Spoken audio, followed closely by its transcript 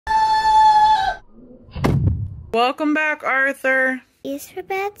Welcome back, Arthur. E's for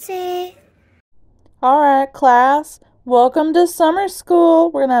Betsy. Alright, class. Welcome to summer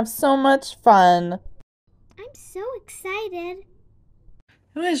school. We're gonna have so much fun. I'm so excited.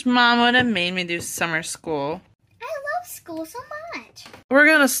 I wish Mom would have made me do summer school. I love school so much. We're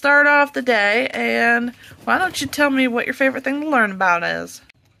gonna start off the day, and why don't you tell me what your favorite thing to learn about is?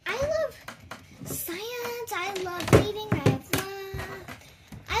 I love science. I love reading.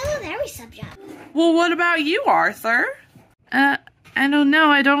 I love every subject. Well, what about you, Arthur? I don't know.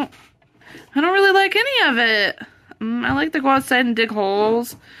 I don't really like any of it. I like to go outside and dig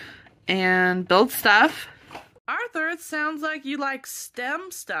holes and build stuff. Arthur, it sounds like you like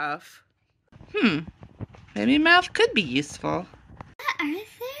STEM stuff. Maybe math could be useful.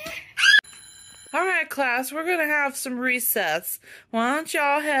 Arthur? Alright, class, we're gonna have some recess. Why don't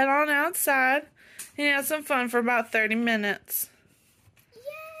y'all head on outside and have some fun for about 30 minutes?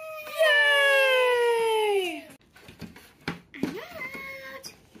 Yay! I'm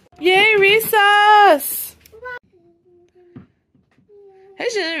out. Yay, recess! Hey,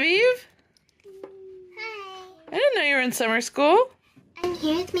 Genevieve. Hi. I didn't know you were in summer school. I'm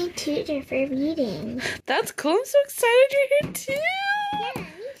here with my tutor for reading. That's cool. I'm so excited you're here, too. Yeah, me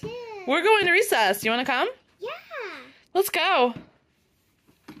too. We're going to recess. You want to come? Yeah. Let's go.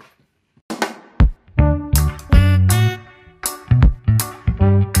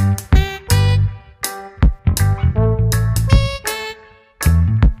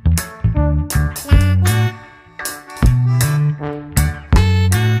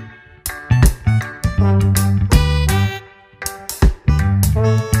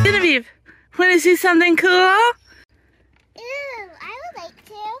 Genevieve, want to see something cool? Ooh, I would like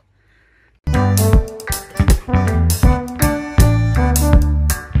to.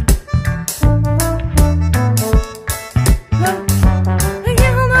 I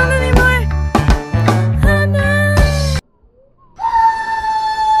can't hold on anymore. Oh no.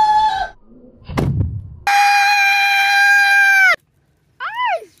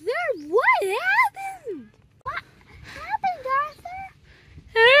 Arthur, what happened? What happened, Arthur?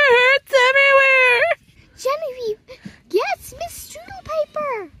 It hurts everywhere. Genevieve, yes, Miss Strudel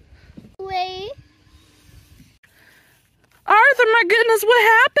Piper. Wait. Arthur, my goodness, what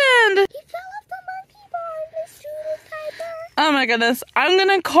happened? He fell off the monkey bar, Miss Strudel Piper. Oh my goodness. I'm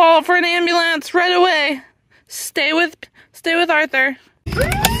gonna call for an ambulance right away. Stay with Arthur.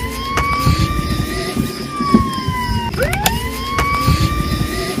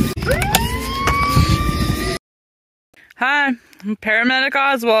 Hi, I'm Paramedic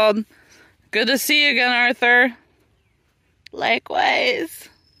Oswald. Good to see you again, Arthur. Likewise.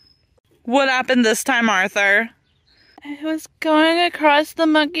 What happened this time, Arthur? I was going across the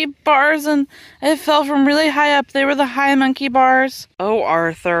monkey bars and I fell from really high up. They were the high monkey bars. Oh,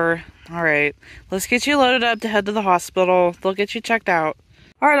 Arthur. All right, let's get you loaded up to head to the hospital. They'll get you checked out.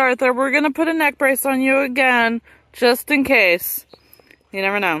 All right, Arthur, we're going to put a neck brace on you again, just in case. You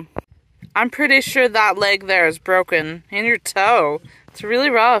never know. I'm pretty sure that leg there is broken. And your toe. It's really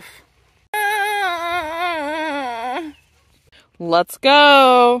rough. Let's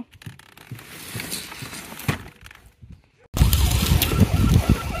go.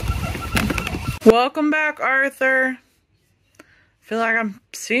 Welcome back, Arthur. I feel like I'm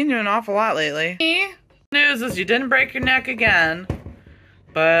seeing you an awful lot lately. News is you didn't break your neck again.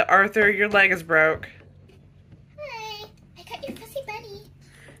 But Arthur, your leg is broke. Hi, I got your fussy buddy.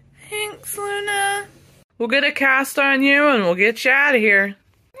 Thanks, Luna. We'll get a cast on you and we'll get you out of here.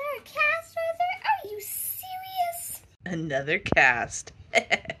 Another cast, Arthur? Are you serious? Another cast.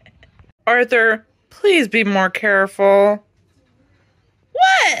 Arthur, please be more careful.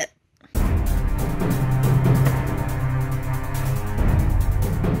 What?